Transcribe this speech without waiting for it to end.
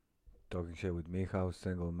Talking Shit with Michał,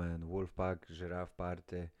 Single Man, Wolfpack, Giraffe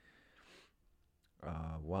Party,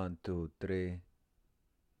 1, 2, 3,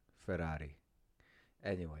 Ferrari.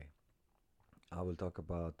 Anyway, I will talk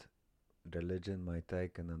about religion, my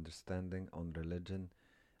take and understanding on religion.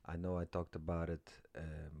 I know I talked about it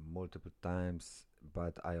multiple times,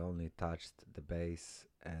 but I only touched the base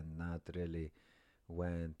and not really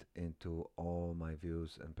went into all my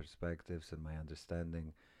views and perspectives and my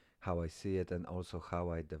understanding, how I see it, and also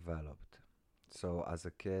how I developed. So, as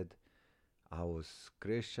a kid, I was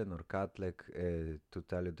Christian or Catholic. To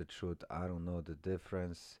tell you the truth, I don't know the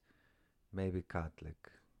difference. Maybe Catholic.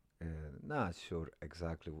 Not sure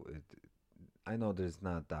exactly. I know there's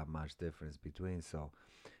not that much difference between, so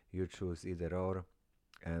you choose either or.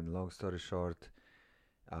 And long story short,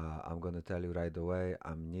 I'm gonna tell you right away,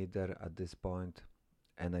 I'm neither at this point,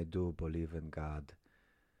 and I do believe in God.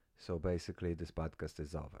 So basically, this podcast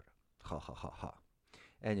is over. Ha ha ha ha.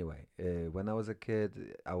 Anyway, when I was a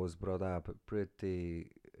kid, I was brought up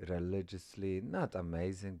pretty religiously, not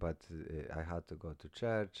amazing, but I had to go to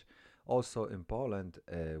church. Also in Poland,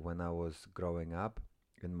 when I was growing up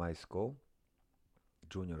in my school,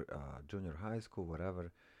 junior high school,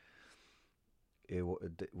 whatever,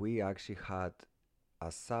 we actually had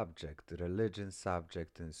a subject, religion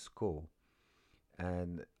subject in school.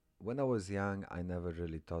 And when I was young, I never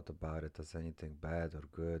really thought about it as anything bad or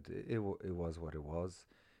good. It was what it was.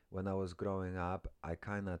 When I was growing up, I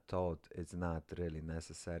kind of thought it's not really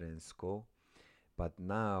necessary in school. But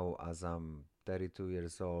now, as I'm 32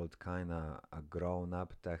 years old, kind of a grown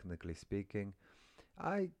up, technically speaking,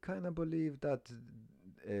 I kind of believe that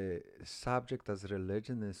subject as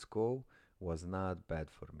religion in school was not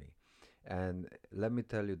bad for me. And let me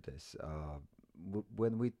tell you this: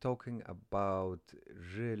 when we're talking about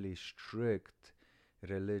really strict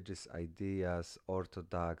religious ideas,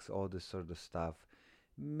 orthodox, all this sort of stuff,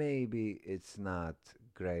 maybe it's not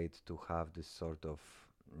great to have this sort of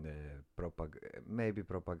maybe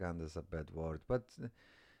propaganda is a bad word, but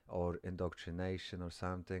or indoctrination or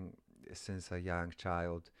something since a young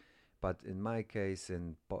child. But in my case,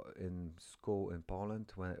 in school in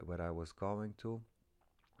Poland, where I was going to,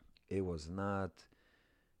 it was not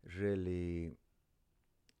really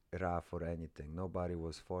rough or anything. Nobody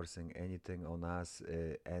was forcing anything on us,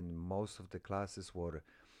 and most of the classes were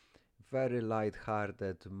very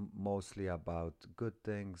light-hearted, mostly about good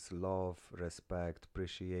things, love, respect,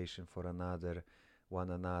 appreciation for one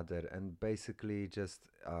another, and basically just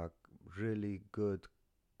really good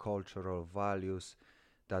cultural values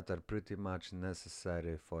that are pretty much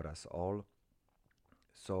necessary for us all.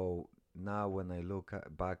 So now, when I look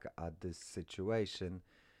back at this situation,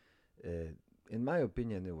 uh, in my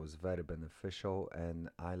opinion, it was very beneficial, and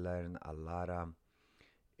I learned a lot of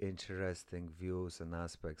interesting views and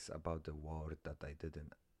aspects about the world that I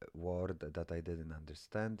didn't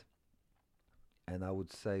understand. And I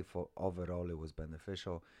would say for overall, it was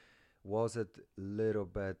beneficial. Was it little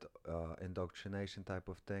bit indoctrination type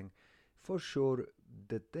of thing? For sure.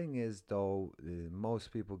 The thing is, though,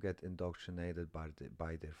 most people get indoctrinated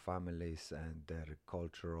by their families and their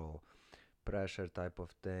cultural pressure type of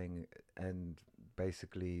thing, and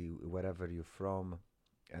basically wherever you're from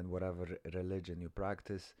and whatever religion you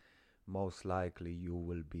practice, most likely you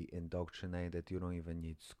will be indoctrinated. You don't even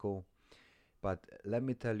need school. But let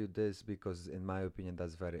me tell you this, because in my opinion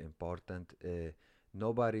that's very important.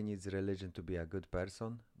 Nobody needs religion to be a good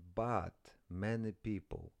person, but many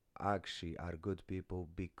people actually are good people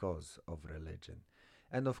because of religion.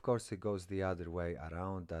 And of course, it goes the other way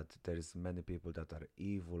around, that there's many people that are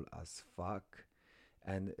evil as fuck,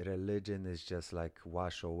 and religion is just like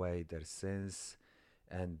wash away their sins,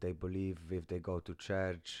 and they believe if they go to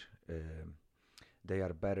church, they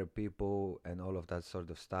are better people and all of that sort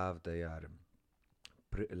of stuff. They are,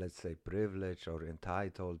 let's say, privileged or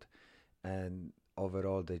entitled, and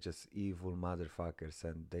overall they just evil motherfuckers,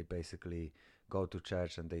 and they basically go to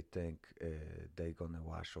church and they think they're gonna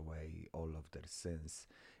wash away all of their sins.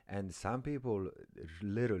 And some people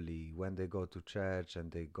literally, when they go to church and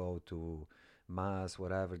they go to mass,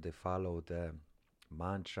 whatever, they follow the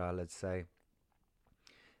mantra, let's say,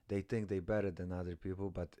 they think they're better than other people,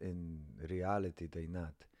 but in reality they're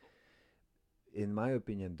not. In my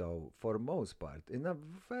opinion, though, for most part, in a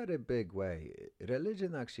very big way,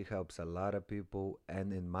 religion actually helps a lot of people,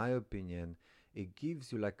 and in my opinion, it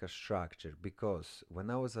gives you like a structure. Because when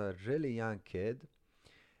I was a really young kid,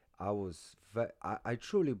 I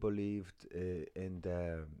truly believed in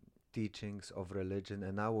the teachings of religion,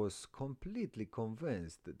 and I was completely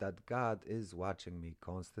convinced that God is watching me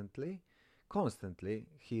constantly. Constantly,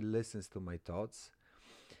 He listens to my thoughts,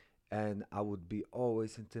 and I would be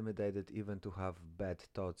always intimidated even to have bad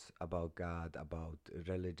thoughts about God, about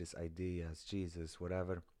religious ideas, Jesus,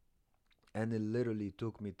 whatever. And it literally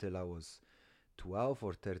took me till I was 12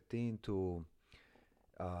 or 13 to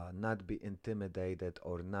not be intimidated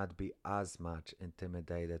or not be as much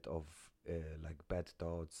intimidated of like bad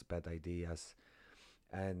thoughts, bad ideas.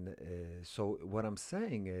 And so what I'm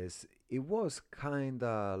saying is, it was kind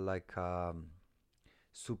of like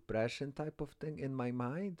suppression type of thing in my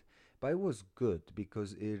mind, but it was good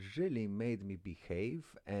because it really made me behave.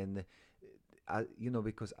 And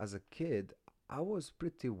because as a kid I was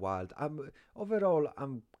pretty wild. I'm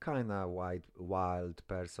kind of wild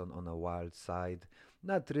person on a wild side,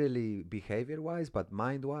 not really behavior wise but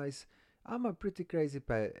mind wise. I'm a pretty crazy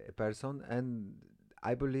person, and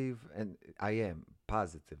I believe, and I am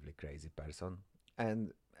positively crazy person.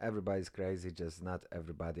 And everybody's crazy, just not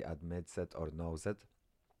everybody admits it or knows it.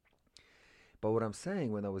 But what I'm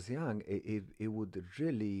saying, when I was young, it would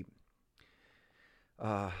really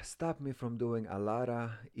stop me from doing a lot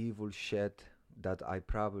of evil shit that I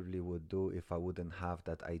probably would do if I wouldn't have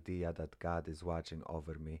that idea that God is watching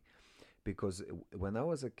over me. Because when I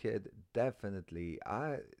was a kid, definitely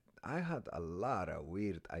I had a lot of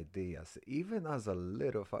weird ideas. Even as a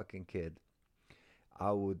little fucking kid,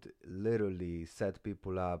 I would literally set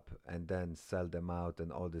people up and then sell them out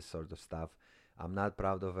and all this sort of stuff. I'm not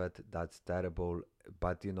proud of it. That's terrible.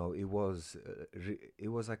 But it was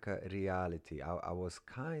like a reality. I was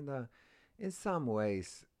kind of, in some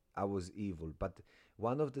ways, I was evil. But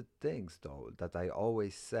one of the things, though, that I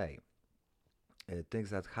always say, things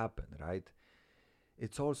that happen, right?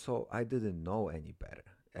 It's also, I didn't know any better.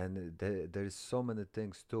 And there's so many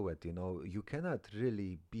things to it. You cannot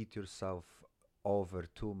really beat yourself over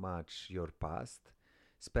too much your past,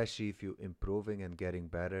 especially if you're improving and getting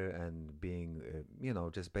better and being,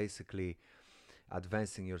 just basically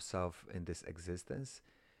advancing yourself in this existence.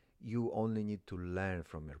 You only need to learn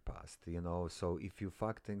from your past. So if you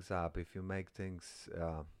fuck things up, if you make things,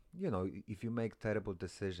 if you make terrible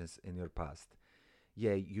decisions in your past,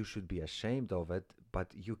 yeah, you should be ashamed of it,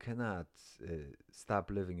 but you cannot uh, stop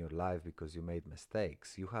living your life because you made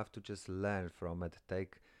mistakes. You have to just learn from it,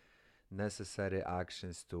 take necessary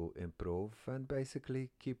actions to improve, and basically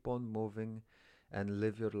keep on moving and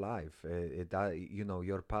live your life.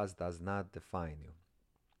 Your past does not define you.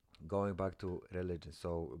 Going back to religion.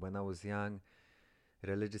 So when I was young,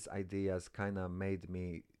 religious ideas kind of made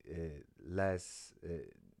me less,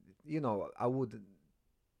 I would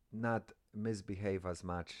not misbehave as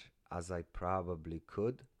much as I probably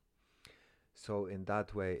could. So in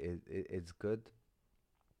that way, it's good.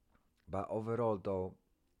 But overall, though,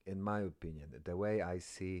 in my opinion, the way I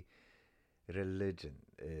see religion,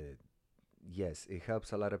 yes, it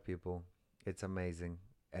helps a lot of people. It's amazing,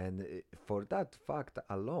 and for that fact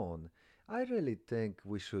alone, I really think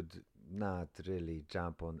we should not really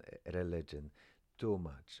jump on religion too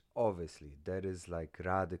much. Obviously, there is like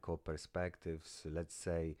radical perspectives. Let's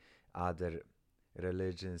say other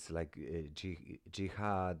religions like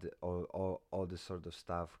jihad, all this sort of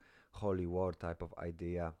stuff, holy war type of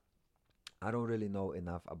idea. I don't really know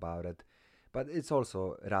enough about it, but it's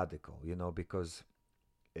also radical, because,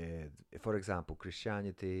 for example,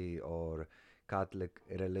 Christianity or Catholic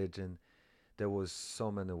religion, there was so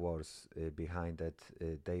many wars behind it.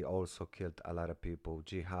 They also killed a lot of people,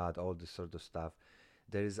 jihad, all this sort of stuff.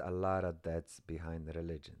 There is a lot of deaths behind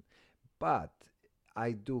religion. But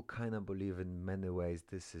I do kind of believe in many ways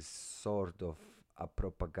this is sort of a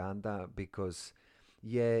propaganda because,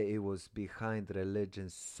 yeah, it was behind religion,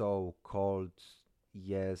 so called,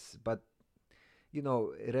 yes, but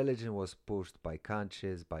religion was pushed by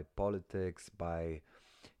conscience, by politics, by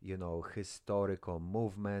historical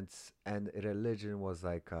movements, and religion was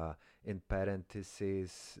like, in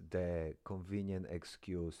parentheses, the convenient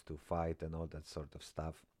excuse to fight and all that sort of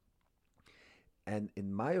stuff. And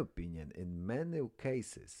in my opinion, in many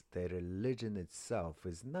cases, the religion itself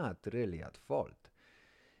is not really at fault.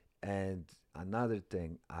 And another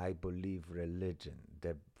thing, I believe religion,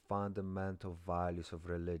 the fundamental values of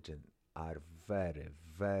religion are very,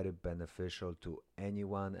 very beneficial to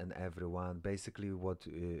anyone and everyone. Basically, what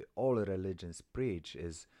all religions preach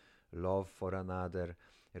is love for another,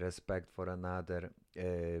 respect for another.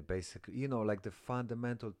 Basically, like the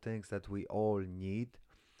fundamental things that we all need,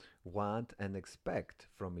 want, and expect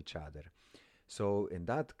from each other. So, in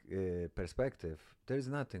that perspective, there's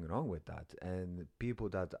nothing wrong with that. And people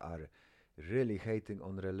that are really hating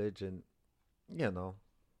on religion, you know,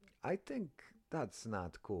 I think that's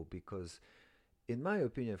not cool because, in my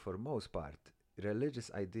opinion, for most part, religious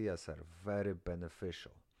ideas are very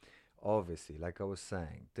beneficial. obviously, like I was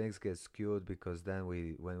saying, things get skewed because then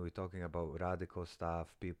when we're talking about radical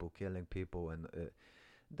stuff, people killing people, and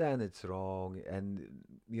then it's wrong. And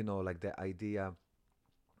like the idea,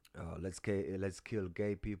 let's kill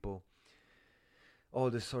gay people, all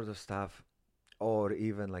this sort of stuff, or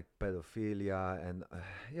even like pedophilia, and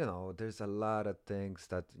there's a lot of things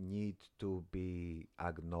that need to be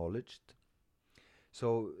acknowledged.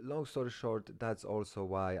 So, long story short, that's also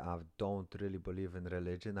why I don't really believe in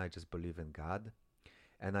religion. I just believe in God.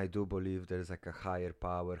 And I do believe there's like a higher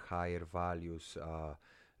power, higher values,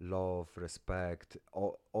 love, respect,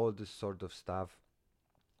 all this sort of stuff,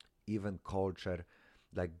 even culture,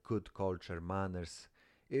 like good culture, manners.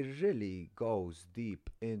 It really goes deep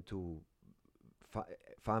into fa-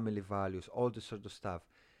 family values, all this sort of stuff.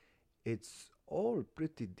 It's all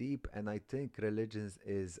pretty deep, and I think religion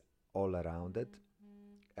is all around it.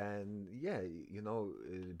 And yeah,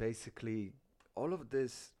 basically, all of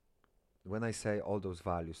this, when I say all those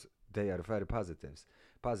values, they are very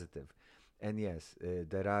positive. And yes,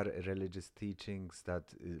 there are religious teachings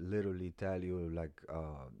that literally tell you, like,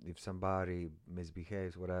 if somebody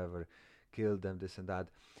misbehaves, whatever, kill them, this and that.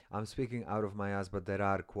 I'm speaking out of my ass, but there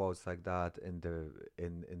are quotes like that in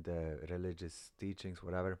the religious teachings,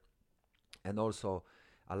 whatever. And also,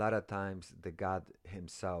 a lot of times, the God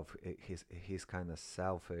himself, he's kind of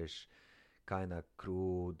selfish, kind of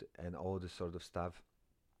crude, and all this sort of stuff.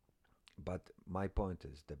 But my point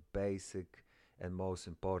is the basic and most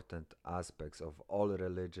important aspects of all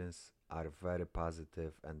religions are very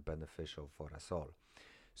positive and beneficial for us all.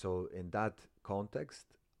 So, in that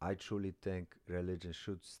context, I truly think religion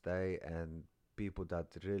should stay, and people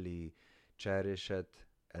that really cherish it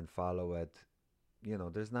and follow it,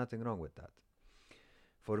 there's nothing wrong with that.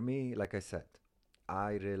 For me, like I said,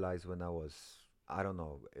 I realized when I was, I don't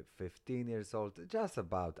know, 15 years old, just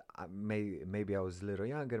about, maybe I was a little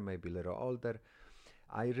younger, maybe a little older.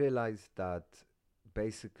 I realized that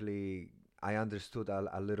basically I understood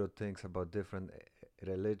a little things about different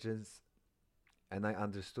religions, and I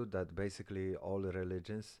understood that basically all the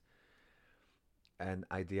religions and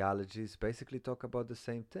ideologies basically talk about the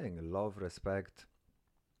same thing: love, respect,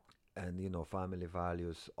 and family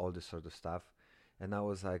values, all this sort of stuff. And I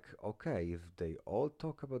was like, okay, if they all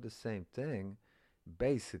talk about the same thing,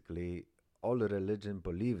 basically all the religion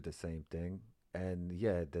believe the same thing. And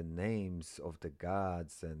yeah, the names of the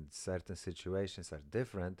gods and certain situations are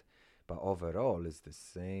different, but overall it's the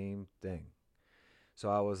same thing.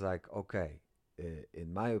 So I was like, okay,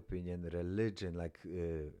 in my opinion, religion, like,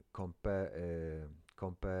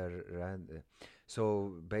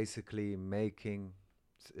 so basically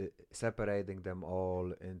separating them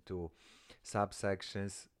all into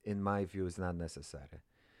subsections, in my view, is not necessary.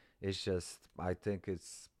 It's just, I think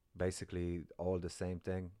it's basically all the same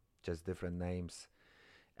thing, just different names.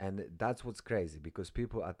 And that's what's crazy, because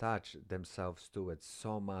people attach themselves to it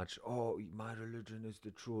so much. Oh, my religion is the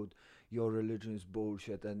truth, your religion is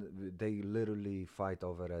bullshit. And they literally fight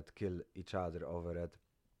over it, kill each other over it.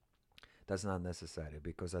 That's not necessary,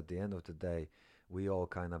 because at the end of the day, we all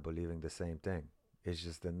kind of believe in the same thing. It's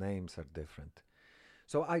just the names are different.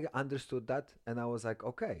 So I understood that, and I was like,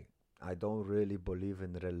 okay, I don't really believe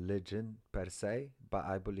in religion per se, but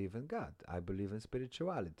I believe in God. I believe in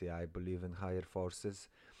spirituality. I believe in higher forces.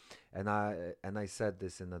 And I said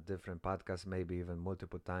this in a different podcast, maybe even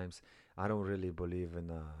multiple times. I don't really believe in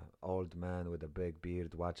a old man with a big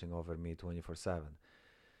beard watching over me 24/7.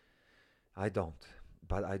 I don't.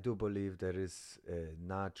 But I do believe there is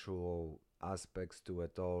natural aspects to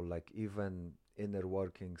it all, like even inner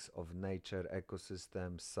workings of nature,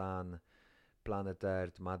 ecosystem, sun, planet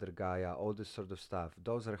Earth, Mother Gaia, all this sort of stuff.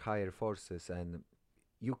 Those are higher forces, and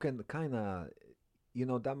you can kind of,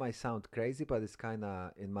 that might sound crazy, but it's kind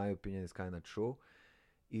of, in my opinion, it's kind of true.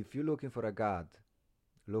 If you're looking for a god,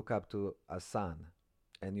 look up to a sun,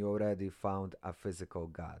 and you already found a physical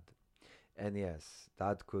god. And yes,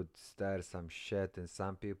 that could stir some shit in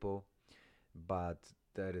some people, but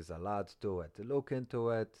there is a lot to it. Look into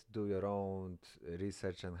it, do your own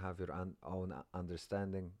research, and have your own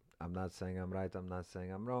understanding. I'm not saying I'm right, I'm not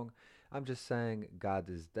saying I'm wrong. I'm just saying God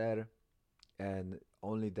is there, and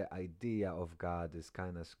only the idea of God is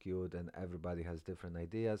kind of skewed, and everybody has different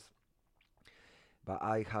ideas. But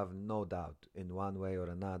I have no doubt, in one way or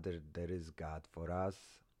another, there is God for us,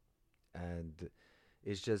 and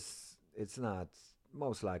it's not,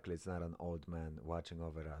 most likely, it's not an old man watching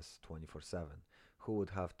over us 24/7. Who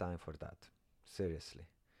would have time for that? Seriously.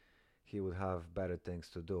 He would have better things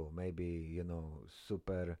to do. Maybe,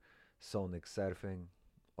 super sonic surfing,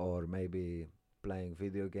 or maybe playing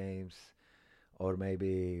video games, or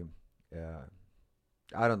maybe, uh,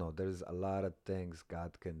 I don't know. There's a lot of things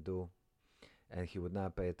God can do, and He would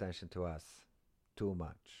not pay attention to us too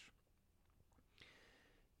much.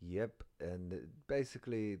 Yep, and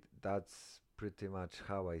basically that's pretty much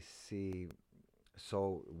how I see.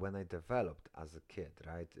 So when I developed as a kid,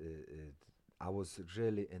 right, I was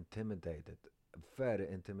really intimidated, very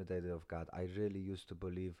intimidated of God. I really used to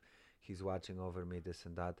believe He's watching over me, this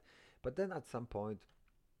and that. But then at some point,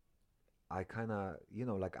 I kind of,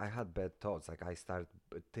 like I had bad thoughts. Like I started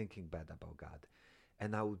thinking bad about God,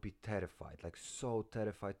 and I would be terrified, like so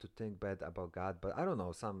terrified to think bad about God. But I don't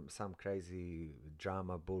know, some crazy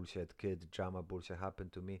drama bullshit, kid drama bullshit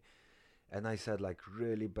happened to me, and I said like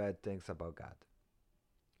really bad things about God.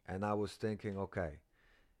 And I was thinking, okay,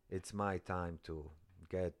 it's my time to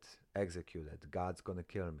get executed. God's gonna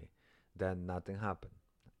kill me. Then nothing happened.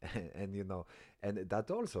 And and that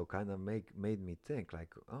also kind of make made me think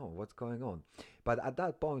like, oh, what's going on? But at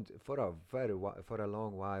that point, for a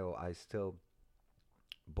long while, I still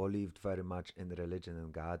believed very much in religion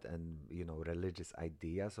and God, and religious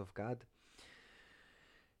ideas of God.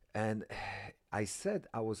 And I said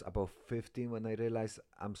I was about 15 when I realized,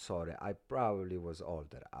 I'm sorry, I probably was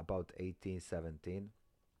older, about 18, 17.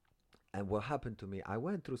 And what happened to me, I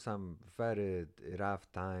went through some very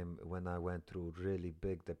rough time when I went through really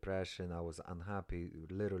big depression. I was unhappy,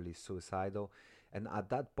 literally suicidal. And at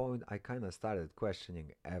that point, I kind of started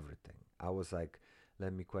questioning everything. I was like,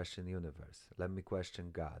 let me question universe. Let me question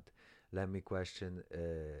God. Let me question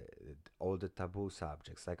all the taboo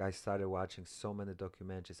subjects. Like I started watching so many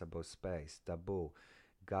documentaries about space, taboo,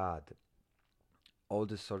 God, all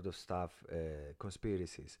this sort of stuff,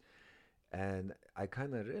 conspiracies. And I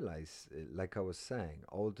kind of realized, like I was saying,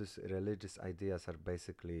 all these religious ideas are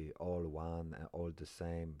basically all one, all the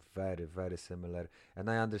same, very, very similar. And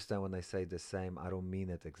I understand when I say the same, I don't mean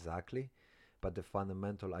it exactly, but the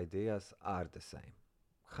fundamental ideas are the same,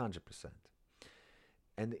 100%.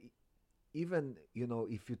 And even,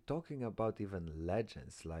 if you're talking about even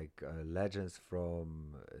legends, like legends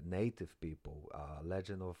from native people,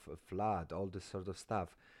 legend of flood, all this sort of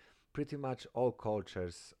stuff, pretty much all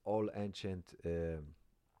cultures, all ancient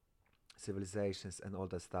civilizations, and all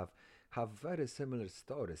that stuff have very similar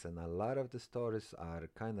stories, and a lot of the stories are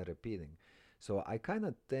kind of repeating. So I kind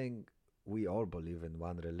of think we all believe in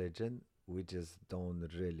one religion, we just don't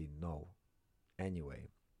really know. Anyway,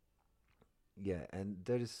 yeah, and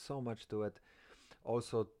there is so much to it.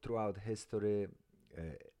 Also, throughout history, uh,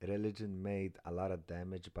 religion made a lot of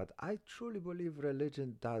damage, but I truly believe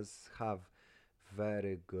religion does have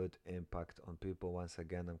very good impact on people. Once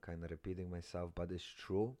again, I'm kind of repeating myself, but it's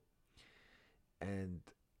true. And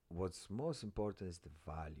what's most important is the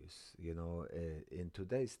values. In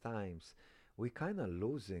today's times, we kind of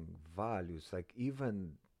losing values. Like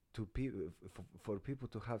even to people, for people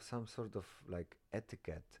to have some sort of like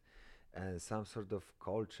etiquette and some sort of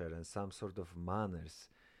culture and some sort of manners,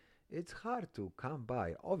 it's hard to come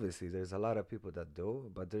by. Obviously, there's a lot of people that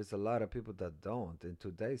do, but there's a lot of people that don't. In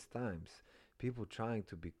today's times, people trying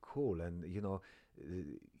to be cool, and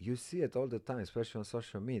you see it all the time, especially on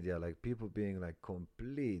social media, like people being like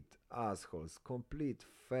complete assholes, complete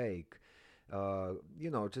fake,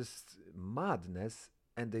 just madness,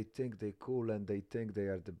 and they think they're cool and they think they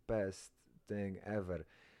are the best thing ever.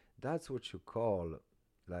 That's what you call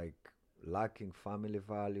like lacking family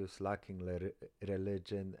values, lacking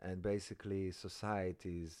religion, and basically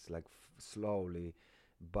society is like slowly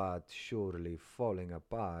but surely falling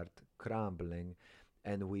apart, crumbling.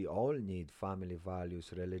 And we all need family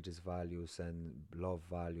values, religious values, and love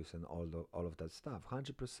values, and all of that stuff,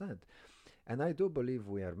 100%. And I do believe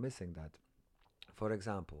we are missing that. For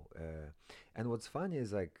example, and what's funny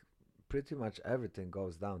is like pretty much everything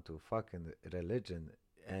goes down to fucking religion.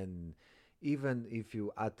 And even if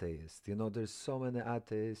you atheist, there's so many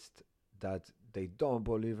atheists that they don't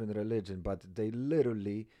believe in religion, but they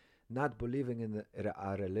literally not believing in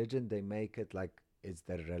a religion, they make it like it's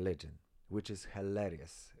their religion, which is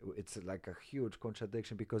hilarious. It's like a huge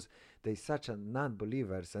contradiction because they such a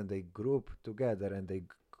non-believers and they group together and they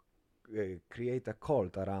create a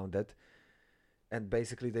cult around it, and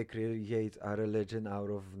basically they create a religion out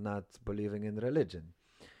of not believing in religion.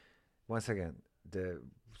 Once again, the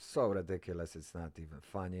so ridiculous it's not even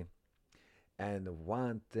funny. And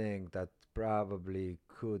one thing that probably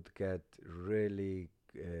could get really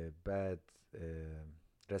bad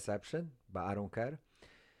reception, but I don't care.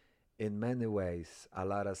 In many ways, a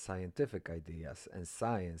lot of scientific ideas and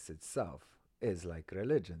science itself is like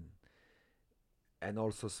religion, and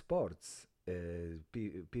also sports.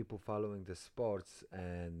 People following the sports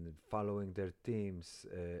and following their teams,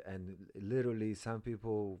 and literally some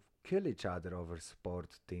people kill each other over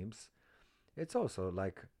sport teams. It's also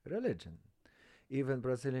like religion. Even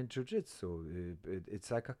Brazilian Jiu-Jitsu,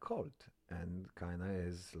 it's like a cult and kind of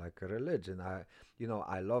is like a religion.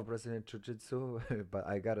 I love Brazilian Jiu-Jitsu, but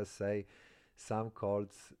I gotta say, some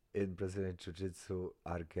cults in Brazilian Jiu-Jitsu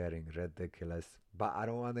are getting ridiculous. But I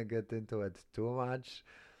don't want to get into it too much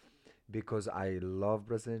because I love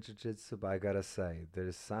Brazilian Jiu-Jitsu. But I gotta say,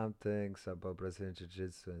 there's some things about Brazilian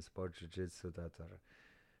Jiu-Jitsu and sport Jiu-Jitsu that are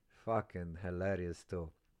fucking hilarious too.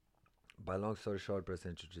 But long story short,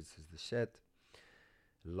 Brazilian Jiu-Jitsu is the shit.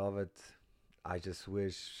 Love it. I just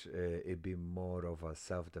wish it'd be more of a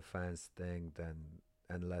self-defense thing than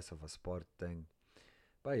and less of a sport thing.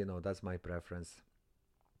 But that's my preference.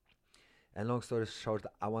 And long story short,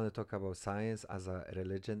 I want to talk about science as a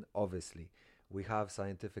religion. Obviously, we have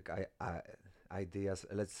scientific ideas.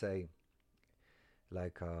 Let's say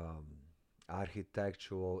like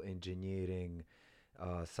architectural engineering,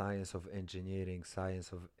 science of engineering,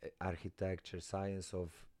 science of architecture, science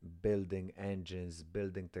of building engines,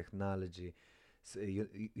 building technology. So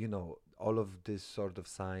all of this sort of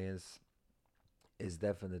science is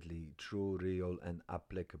definitely true, real, and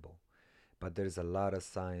applicable. But there's a lot of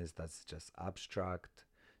science that's just abstract,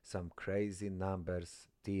 some crazy numbers,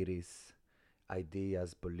 theories,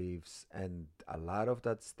 ideas, beliefs, and a lot of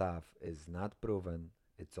that stuff is not proven.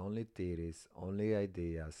 It's only theories, only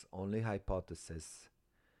ideas, only hypotheses,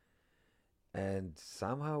 and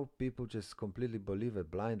somehow people just completely believe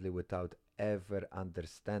it blindly without ever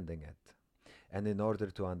understanding it. And in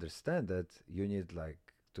order to understand it, you need like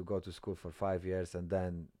to go to school for 5 years and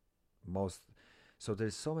then most. So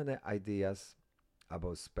there's so many ideas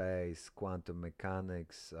about space, quantum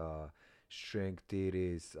mechanics, string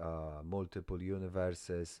theories, multiple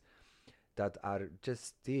universes that are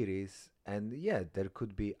just theories. And yeah, there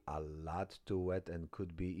could be a lot to it and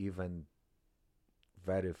could be even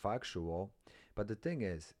very factual. But the thing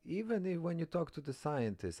is, even if when you talk to the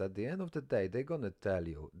scientists, at the end of the day, they're gonna tell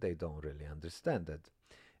you they don't really understand it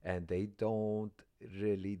and they don't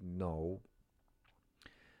really know.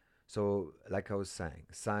 So, like I was saying,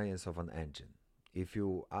 science of an engine. If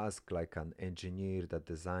you ask like an engineer that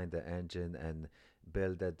designed the engine and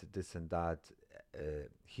built it, this and that,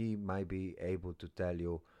 he might be able to tell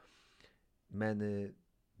you many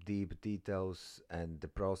deep details and the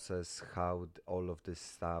process how all of this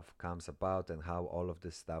stuff comes about and how all of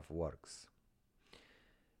this stuff works.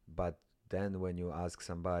 But then when you ask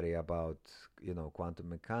somebody about quantum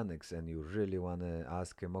mechanics and you really want to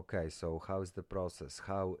ask him, okay, so how is the process,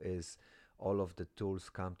 how is all of the tools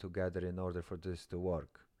come together in order for this to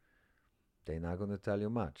work, they're not going to tell you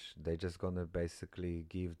much. They're just going to basically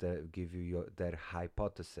give you their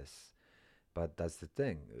hypothesis. But that's the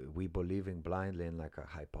thing. We believing blindly in like a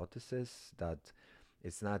hypothesis that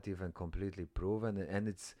it's not even completely proven. And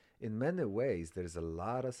it's in many ways, there's a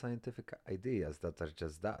lot of scientific ideas that are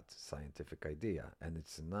just that scientific idea. And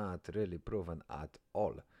it's not really proven at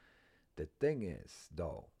all. The thing is,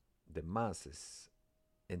 though, the masses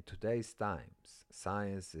in today's times,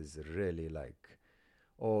 science is really like,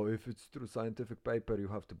 oh, if it's through scientific paper, you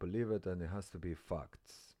have to believe it and it has to be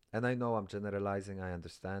facts. And I know I'm generalizing, I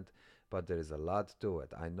understand, but there is a lot to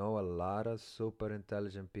it. I know a lot of super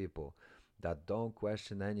intelligent people that don't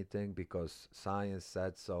question anything because science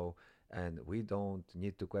said so, and we don't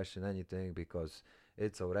need to question anything because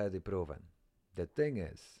it's already proven. The thing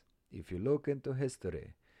is, if you look into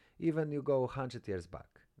history, even you go 100 years back,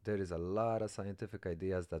 there is a lot of scientific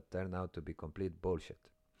ideas that turn out to be complete bullshit.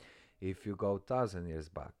 If you go 1,000 years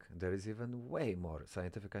back, there is even way more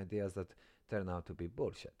scientific ideas that turn out to be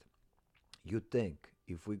bullshit. You think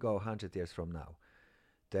if we go 100 years from now,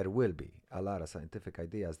 there will be a lot of scientific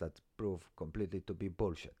ideas that prove completely to be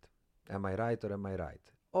bullshit. Am I right or am I right?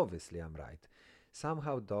 Obviously, I'm right.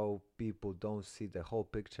 Somehow, though, people don't see the whole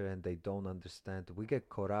picture and they don't understand. We get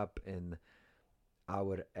caught up in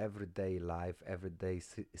our everyday life, everyday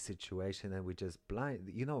situation, and we just blind.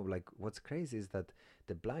 Like what's crazy is that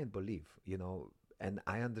the blind belief. And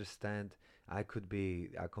I understand I could be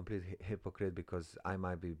a complete hypocrite because I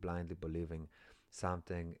might be blindly believing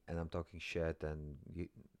something and I'm talking shit and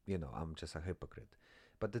I'm just a hypocrite.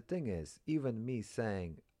 But the thing is, even me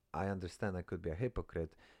saying I understand I could be a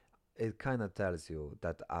hypocrite, it kind of tells you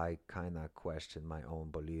that I kind of question my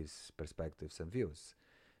own beliefs, perspectives, and views.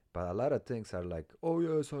 But a lot of things are like, oh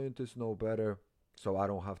yeah, scientists know better, so I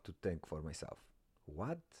don't have to think for myself.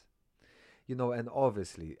 What? And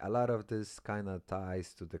obviously, a lot of this kind of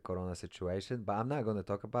ties to the corona situation, but I'm not going to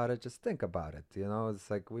talk about it. Just think about it.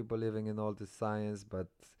 It's like we believing in all this science, but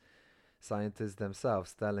scientists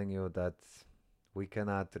themselves telling you that we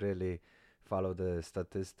cannot really follow the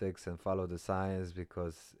statistics and follow the science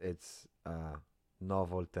because it's a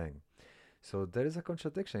novel thing. So there is a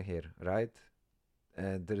contradiction here, right?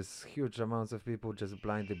 And there's huge amounts of people just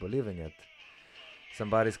blindly believing it.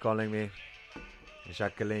 Somebody's calling me,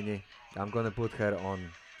 Jacqueline. I'm gonna put her on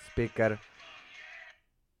speaker.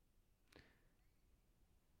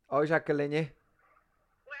 Oh, Jacqueline,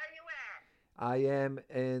 I am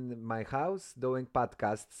in my house doing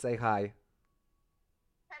podcast. Say hi.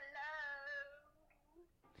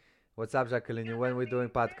 What's up, Jacqueline? When we doing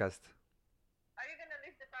podcast?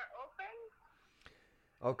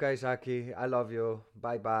 Okay, Jackie, I love you.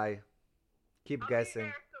 Bye bye. Keep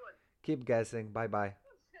guessing. Keep guessing. Bye bye.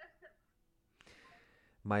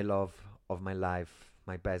 My love of my life,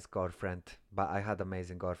 my best girlfriend. But I had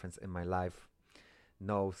amazing girlfriends in my life.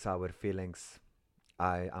 No sour feelings.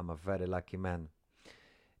 I am a very lucky man.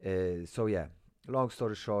 So yeah, long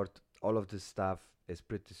story short, all of this stuff is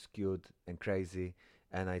pretty skewed and crazy,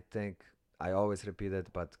 and I think I always repeat it,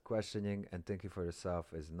 but questioning and thinking for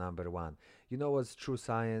yourself is number one. You know what's true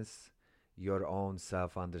science? Your own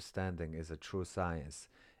self-understanding is a true science.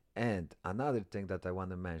 And another thing that I want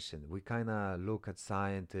to mention, we kind of look at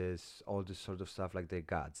scientists, all this sort of stuff like they're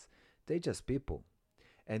gods. They just people.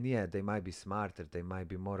 And yeah, they might be smarter, they might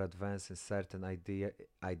be more advanced in certain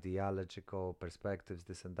ideological perspectives,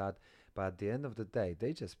 this and that. But at the end of the day,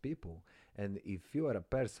 they just people. And if you are a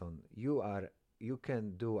person, you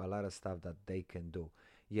can do a lot of stuff that they can do.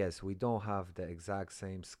 Yes, we don't have the exact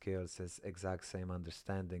same skills, as exact same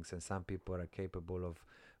understandings, and some people are capable of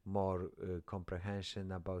more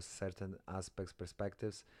comprehension about certain aspects,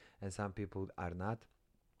 perspectives, and some people are not.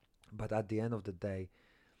 But at the end of the day,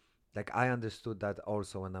 like I understood that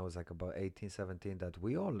also when I was like about 18, 17, that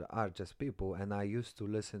we all are just people. And I used to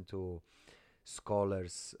listen to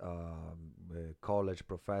scholars, college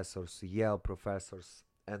professors, Yale professors.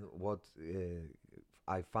 And what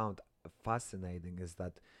I found fascinating is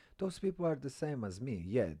that those people are the same as me.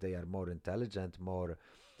 Yeah, they are more intelligent, more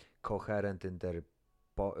coherent in their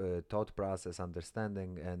thought process,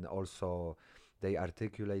 understanding, and also they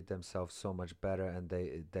articulate themselves so much better, and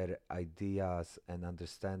their ideas and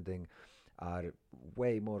understanding are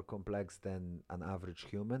way more complex than an average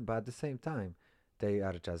human. But at the same time, they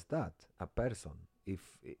are just that, a person.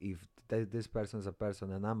 If this person is a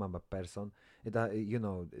person and I'm a person,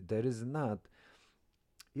 there is not,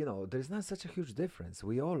 there's not such a huge difference.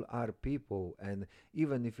 We all are people, and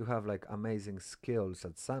even if you have like amazing skills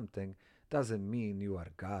at something, doesn't mean you are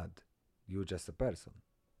God. You're just a person.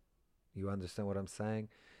 You understand what I'm saying?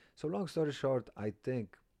 So, long story short, I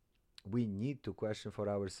think we need to question for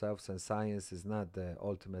ourselves, and science is not the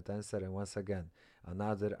ultimate answer. And once again,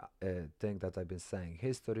 another thing that I've been saying,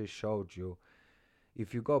 history showed you.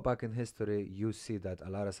 If you go back in history, you see that a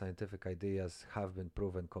lot of scientific ideas have been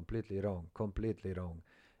proven completely wrong.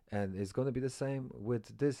 And it's going to be the same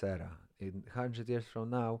with this era. In 100 years from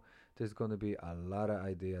now, there's going to be a lot of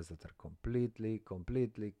ideas that are completely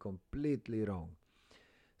wrong.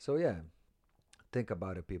 So, yeah, think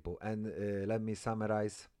about it, people. And let me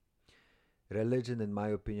summarize. Religion, in my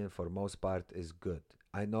opinion, for most part, is good.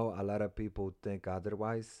 I know a lot of people think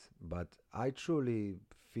otherwise, but I truly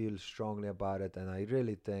feel strongly about it, and I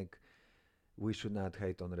really think we should not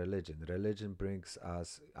hate on religion. Religion brings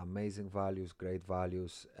us amazing values, great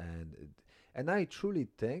values, and I truly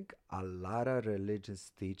think a lot of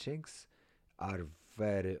religion's teachings are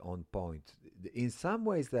very on point. In some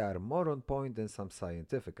ways, they are more on point than some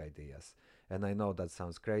scientific ideas. And I know that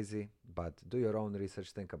sounds crazy, but do your own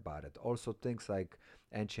research, think about it. Also, things like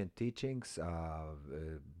ancient teachings,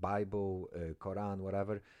 Bible, Quran,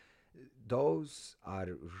 whatever, those are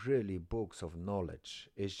really books of knowledge.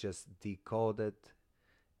 It's just decoded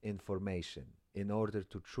information. In order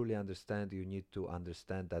to truly understand, you need to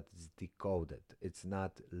understand that it's decoded. It's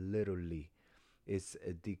not literally. It's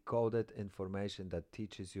a decoded information that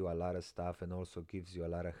teaches you a lot of stuff and also gives you a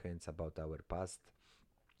lot of hints about our past.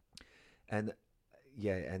 And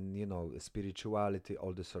yeah, and spirituality,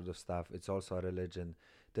 all this sort of stuff. It's also a religion.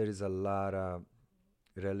 There is a lot of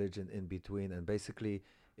religion in between, and basically,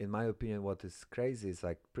 in my opinion, what is crazy is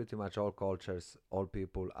like pretty much all cultures, all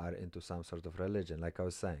people are into some sort of religion. Like I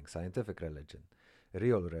was saying, scientific religion,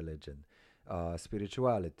 real religion,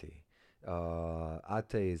 spirituality,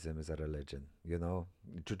 atheism is a religion,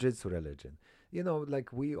 jiu-jitsu religion.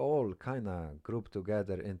 Like we all kind of group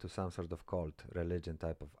together into some sort of cult religion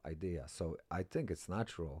type of idea. So I think it's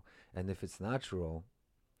natural, and if it's natural,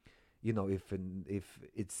 if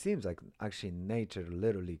it seems like actually nature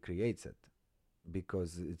literally creates it,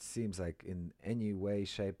 because it seems like in any way,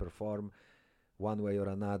 shape, or form, one way or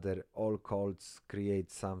another, all cults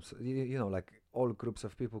create like all groups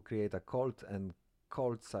of people create a cult, and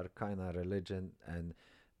cults are kind of religion, and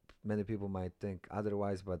Many people might think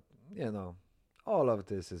otherwise, but you know, all of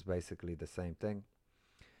this is basically the same thing.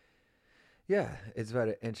 Yeah, it's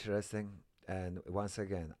very interesting. And once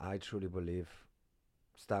again, I truly believe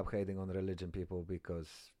stop hating on religion, people, because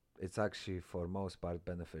it's actually for most part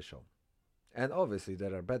beneficial. And obviously,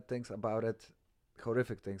 there are bad things about it,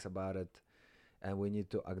 horrific things about it, and we need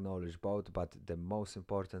to acknowledge both. But the most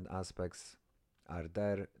important aspects are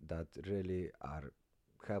there that really are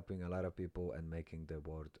helping a lot of people and making the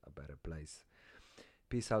world a better place.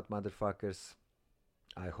 Peace out, motherfuckers.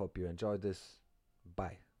 I hope you enjoyed this.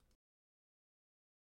 Bye.